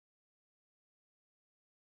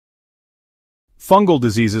Fungal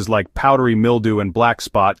diseases like powdery mildew and black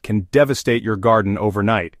spot can devastate your garden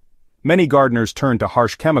overnight. Many gardeners turn to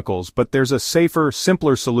harsh chemicals, but there's a safer,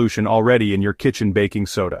 simpler solution already in your kitchen: baking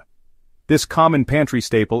soda. This common pantry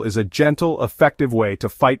staple is a gentle, effective way to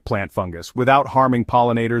fight plant fungus without harming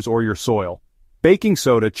pollinators or your soil. Baking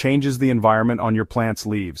soda changes the environment on your plant's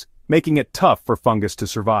leaves, making it tough for fungus to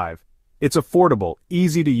survive. It's affordable,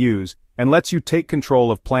 easy to use, and lets you take control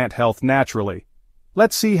of plant health naturally.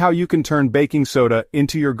 Let's see how you can turn baking soda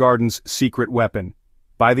into your garden's secret weapon.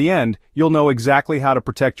 By the end, you'll know exactly how to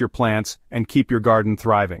protect your plants and keep your garden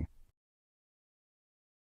thriving.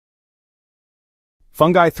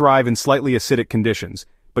 Fungi thrive in slightly acidic conditions,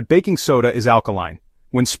 but baking soda is alkaline.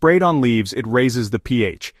 When sprayed on leaves, it raises the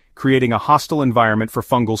pH, creating a hostile environment for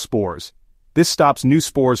fungal spores. This stops new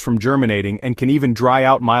spores from germinating and can even dry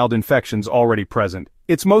out mild infections already present.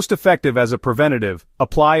 It's most effective as a preventative.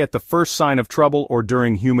 Apply at the first sign of trouble or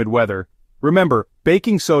during humid weather. Remember,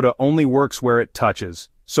 baking soda only works where it touches,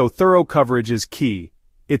 so thorough coverage is key.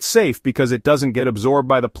 It's safe because it doesn't get absorbed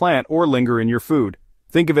by the plant or linger in your food.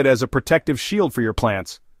 Think of it as a protective shield for your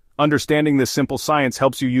plants. Understanding this simple science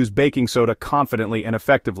helps you use baking soda confidently and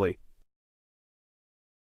effectively.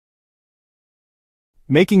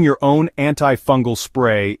 Making your own anti-fungal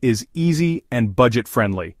spray is easy and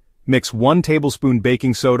budget-friendly. Mix 1 tablespoon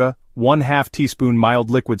baking soda, 1/2 teaspoon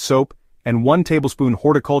mild liquid soap, and 1 tablespoon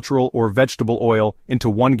horticultural or vegetable oil into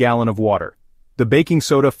 1 gallon of water. The baking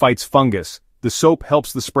soda fights fungus, the soap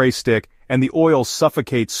helps the spray stick, and the oil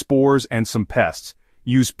suffocates spores and some pests.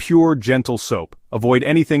 Use pure, gentle soap. Avoid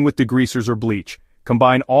anything with degreasers or bleach.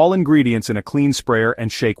 Combine all ingredients in a clean sprayer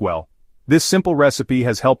and shake well. This simple recipe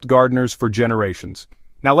has helped gardeners for generations.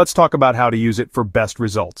 Now let's talk about how to use it for best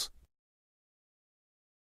results.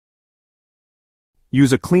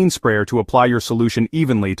 Use a clean sprayer to apply your solution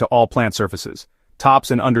evenly to all plant surfaces, tops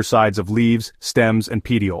and undersides of leaves, stems, and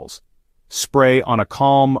petioles. Spray on a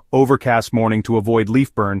calm, overcast morning to avoid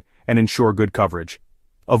leaf burn and ensure good coverage.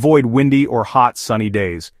 Avoid windy or hot sunny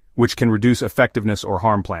days, which can reduce effectiveness or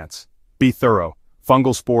harm plants. Be thorough.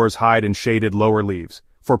 Fungal spores hide in shaded lower leaves.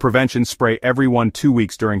 For prevention, spray every 1-2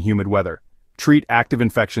 weeks during humid weather. Treat active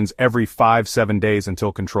infections every 5-7 days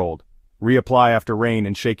until controlled. Reapply after rain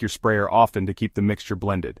and shake your sprayer often to keep the mixture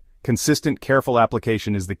blended. Consistent, careful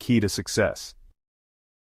application is the key to success.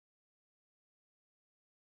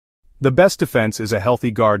 The best defense is a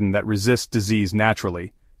healthy garden that resists disease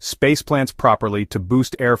naturally. Space plants properly to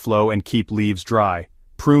boost airflow and keep leaves dry.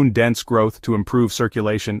 Prune dense growth to improve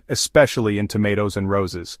circulation, especially in tomatoes and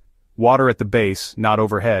roses. Water at the base, not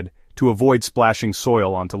overhead, to avoid splashing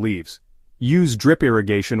soil onto leaves. Use drip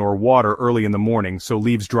irrigation or water early in the morning so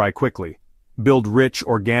leaves dry quickly. Build rich,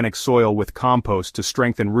 organic soil with compost to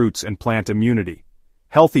strengthen roots and plant immunity.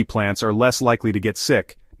 Healthy plants are less likely to get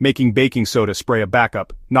sick, making baking soda spray a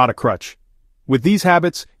backup, not a crutch. With these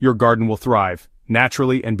habits, your garden will thrive,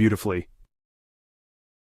 naturally and beautifully.